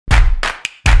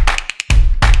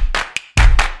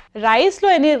రైస్లో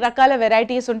ఎన్ని రకాల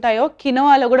వెరైటీస్ ఉంటాయో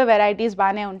కినోవాలో కూడా వెరైటీస్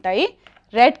బాగానే ఉంటాయి.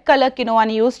 రెడ్ కలర్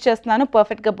కినోవాని యూస్ చేస్తున్నాను,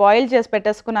 పర్ఫెక్ట్గా బాయిల్ చేసి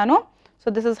పెట్టేసుకున్నాను. So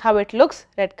this is how it looks,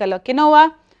 red colour quinoa.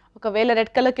 ఒకవేళ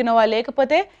రెడ్ కలర్ కినోవా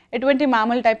లేకపోతే ఎటువంటి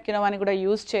మామూలు టైప్ కినోవాని కూడా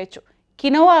యూస్ చేయొచ్చు.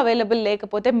 కినోవా అవైలబుల్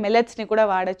లేకపోతే మిల్లెట్స్ని కూడా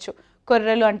వాడచ్చు,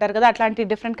 కొర్రలు అంటారు కదా, అట్లాంటి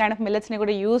డిఫరెంట్ కైండ్ ఆఫ్ మిల్లెట్స్ని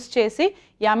కూడా యూస్ చేసి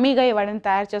యమ్మీగా ఈ వడని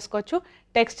తయారు చేసుకోవచ్చు.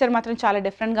 టెక్స్చర్ మాత్రం చాలా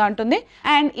డిఫరెంట్గా ఉంటుంది.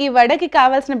 అండ్ ఈ వడకి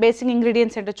కావాల్సిన బేసిక్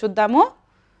ఇంగ్రీడియంట్స్ ఏంటో చూద్దాము.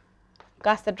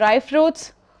 కాస్త డ్రై ఫ్రూట్స్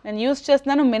నేను యూస్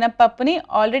చేస్తున్నాను. మినప్పప్పుని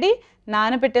ఆల్రెడీ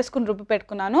నానబెట్టేసుకుని రుబ్బి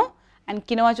పెట్టుకున్నాను. అండ్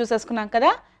కినోవా చూసేసుకున్నాం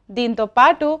కదా, దీంతో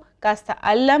పాటు కాస్త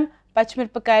అల్లం,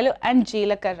 పచ్చిమిరపకాయలు అండ్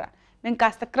జీలకర్ర. నేను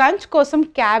కాస్త క్రంచ్ కోసం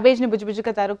క్యాబేజ్ని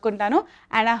బుజ్జిబుజ్జిగా తరుక్కుంటాను.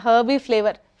 అండ్ ఆ హర్బీ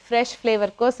ఫ్లేవర్, ఫ్రెష్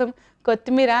ఫ్లేవర్ కోసం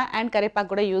కొత్తిమీర అండ్ కరివేపాకు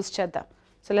కూడా యూస్ చేద్దాం.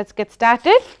 So let's get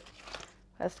started.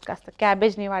 First కాస్త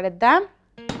క్యాబేజ్ని వాడేద్దాం.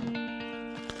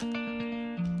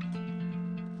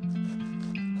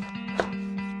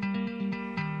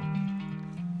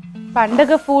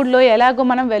 పండగ ఫుడ్లో ఎలాగో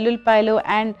మనం వెల్లుల్లిపాయలు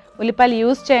అండ్ ఉల్లిపాయలు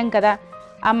యూస్ చేయం కదా,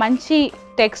 ఆ మంచి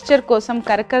టెక్స్చర్ కోసం,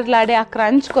 కరకరలాడే ఆ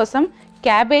క్రంచ్ కోసం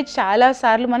క్యాబేజ్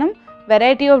చాలాసార్లు మనం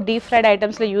variety of deep fried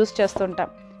ఐటమ్స్లో use చేస్తుంటాం.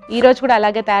 ఈరోజు కూడా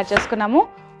అలాగే తయారు చేసుకున్నాము.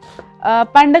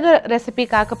 పండగ రెసిపీ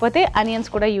కాకపోతే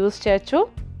ఆనియన్స్ కూడా యూస్ చేయొచ్చు.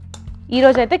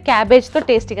 ఈరోజు అయితే క్యాబేజ్తో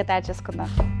టేస్టీగా తయారు చేసుకుందాం.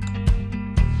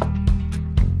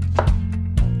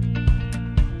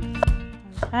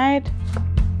 రైట్,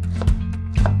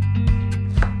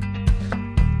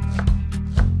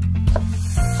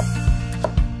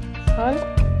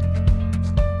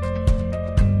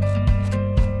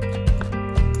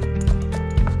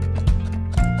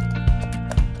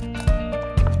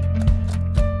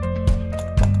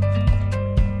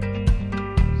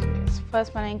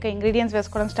 ఫస్ట్ మనం ఇంకా ఇంగ్రీడియంట్స్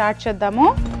వేసుకోవడం స్టార్ట్ చేద్దాము.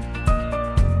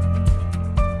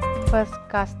 ఫస్ట్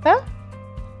కాస్త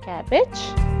క్యాబేజ్,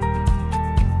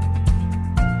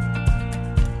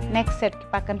 నెక్స్ట్ సెట్కి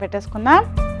పక్కన పెట్టేసుకుందాం.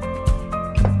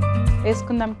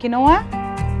 వేసుకుందాం కినోవా,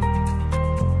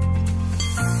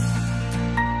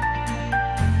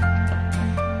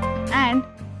 అండ్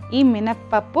ఈ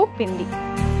మినప్పప్పు పిండి.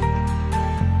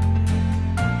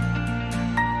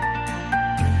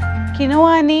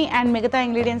 కినోవాని అండ్ మిగతా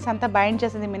ఇంగ్రీడియంట్స్ అంతా బైండ్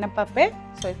చేసింది మినప్పప్పే,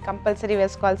 సో ఇది కంపల్సరీ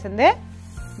వేసుకోవాల్సిందే.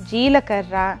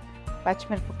 జీలకర్ర,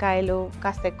 పచ్చిమిరపకాయలు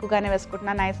కాస్త ఎక్కువగానే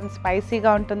వేసుకుంటున్నా, నైస్ అండ్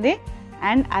స్పైసీగా ఉంటుంది.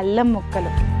 అండ్ అల్లం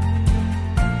ముక్కలు.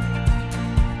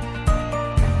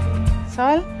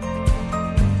 సాల్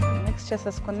మిక్స్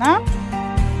చేసేసుకుందాం.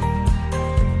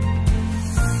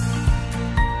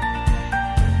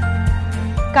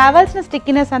 కావాల్సిన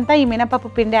స్టిక్కినెస్ అంతా ఈ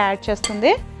మినపప్పు పిండి యాడ్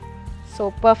చేస్తుంది. సో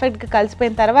పర్ఫెక్ట్గా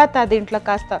కలిసిపోయిన తర్వాత దీంట్లో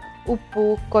కాస్త ఉప్పు,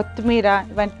 కొత్తిమీర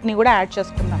ఇవన్నీ కూడా యాడ్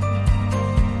చేసుకుందాం.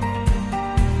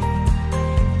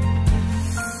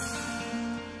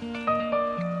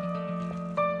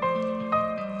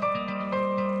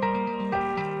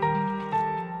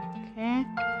 ఓకే,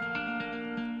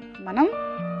 మనం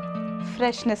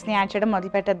ఫ్రెష్నెస్ని యాడ్ చేయడం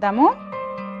మొదలు పెట్టేద్దాము.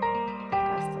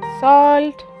 కాస్త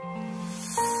సాల్ట్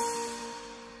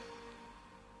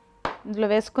ఇందులో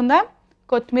వేసుకుందాం.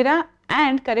 కొత్తిమీర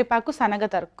అండ్ కరివేపాకు సన్నగా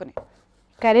తరుక్కుని,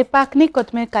 కరివేపాకుని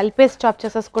కొత్తిమీర కలిపేసి చాప్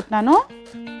చేసేసుకుంటున్నాను.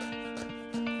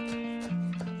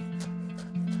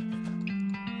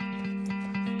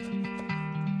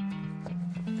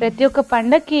 ప్రతి ఒక్క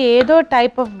పండగకి ఏదో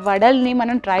టైప్ ఆఫ్ వడల్ని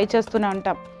మనం ట్రై చేస్తూనే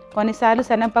ఉంటాం. కొన్నిసార్లు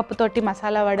శనగపప్పుతోటి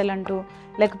మసాలా వడలు అంటూ,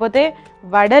 లేకపోతే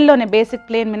వడల్లోనే బేసిక్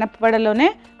ప్లేన్ మినప వడలోనే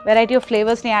వెరైటీ ఆఫ్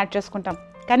ఫ్లేవర్స్ని యాడ్ చేసుకుంటాం.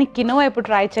 కానీ కినోవా ఎప్పుడు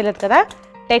ట్రై చేయలేదు కదా,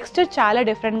 టెక్స్చర్ చాలా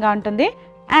డిఫరెంట్గా ఉంటుంది.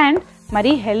 అండ్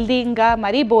మరీ హెల్దీగా,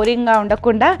 మరీ బోరింగ్గా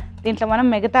ఉండకుండా దీంట్లో మనం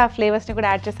మిగతా ఫ్లేవర్స్ని కూడా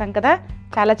యాడ్ చేసాం కదా,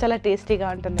 చాలా చాలా టేస్టీగా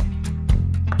ఉంటుంది.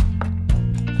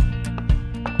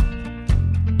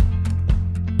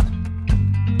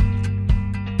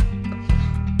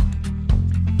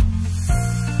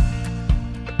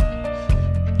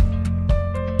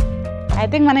 ఐ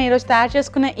థింక్ మనం ఈరోజు తయారు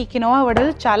చేసుకున్న ఈ కినోవా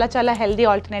వడలు చాలా చాలా హెల్దీ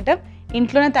ఆల్టర్నేటివ్.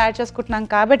 ఇంట్లోనే తయారు చేసుకుంటున్నాం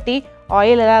కాబట్టి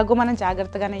ఆయిల్ ఎలాగో మనం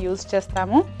జాగ్రత్తగానే యూజ్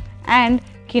చేస్తాము. And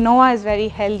quinoa is very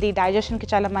healthy, డైజెషన్కి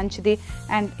చాలా మంచిది.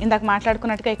 అండ్ ఇందాక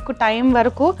మాట్లాడుకున్నట్టుగా ఎక్కువ టైం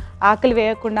వరకు ఆకలి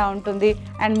వేయకుండా ఉంటుంది.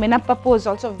 అండ్ మినప్పప్పు is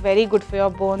also very good for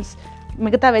your bones.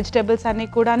 మిగతా వెజిటేబుల్స్ అన్నీ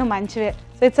కూడాను మంచివే.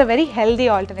 So it's a very healthy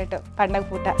alternative పండగ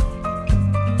పూట.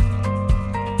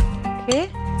 ఓకే,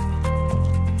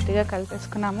 గట్టిగా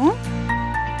కలిపేసుకున్నాము.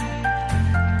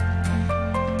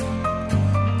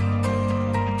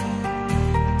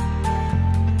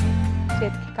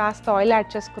 చేతికి కాస్త ఆయిల్ యాడ్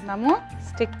చేసుకుందాము,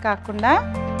 స్టిక్ కాకుండా.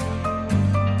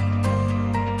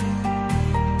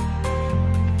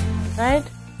 రైట్,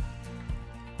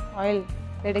 ఆయిల్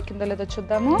వేడెక్కిందో లేదో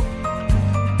చూద్దాము.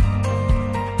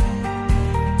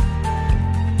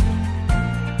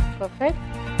 పర్ఫెక్ట్.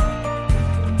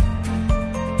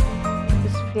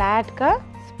 దిస్ ఫ్లాట్గా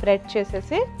స్ప్రెడ్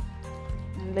చేసేసి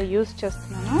అందులో యూస్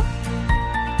చేస్తున్నాను.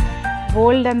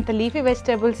 బోల్డ్ అంత లీఫీ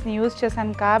వెజిటేబుల్స్ని యూస్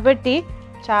చేశాను కాబట్టి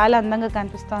చాలా అందంగా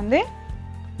కనిపిస్తుంది.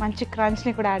 మంచి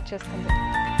క్రంచ్ని కూడా యాడ్ చేస్తుంది.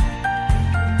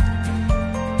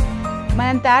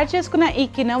 మనం తయారు చేసుకున్న ఈ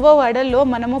కినోవా వడల్లో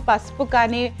మనము పసుపు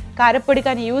కానీ కారపొడి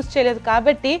కానీ యూజ్ చేయలేదు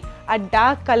కాబట్టి ఆ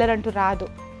డార్క్ కలర్ అంటూ రాదు.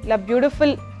 ఇలా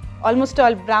beautiful almost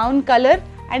all brown colour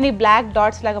and ఈ బ్లాక్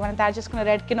డాట్స్ లాగా మనం తయారు చేసుకున్న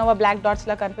రెడ్ కినోవా బ్లాక్ డాట్స్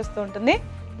లాగా కనిపిస్తూ ఉంటుంది.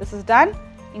 This is done.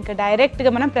 ఇంకా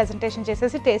డైరెక్ట్గా మనం ప్రెజెంటేషన్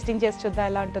చేసేసి టేస్టింగ్ చేసి చూద్దాం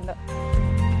ఎలా ఉంటుందో.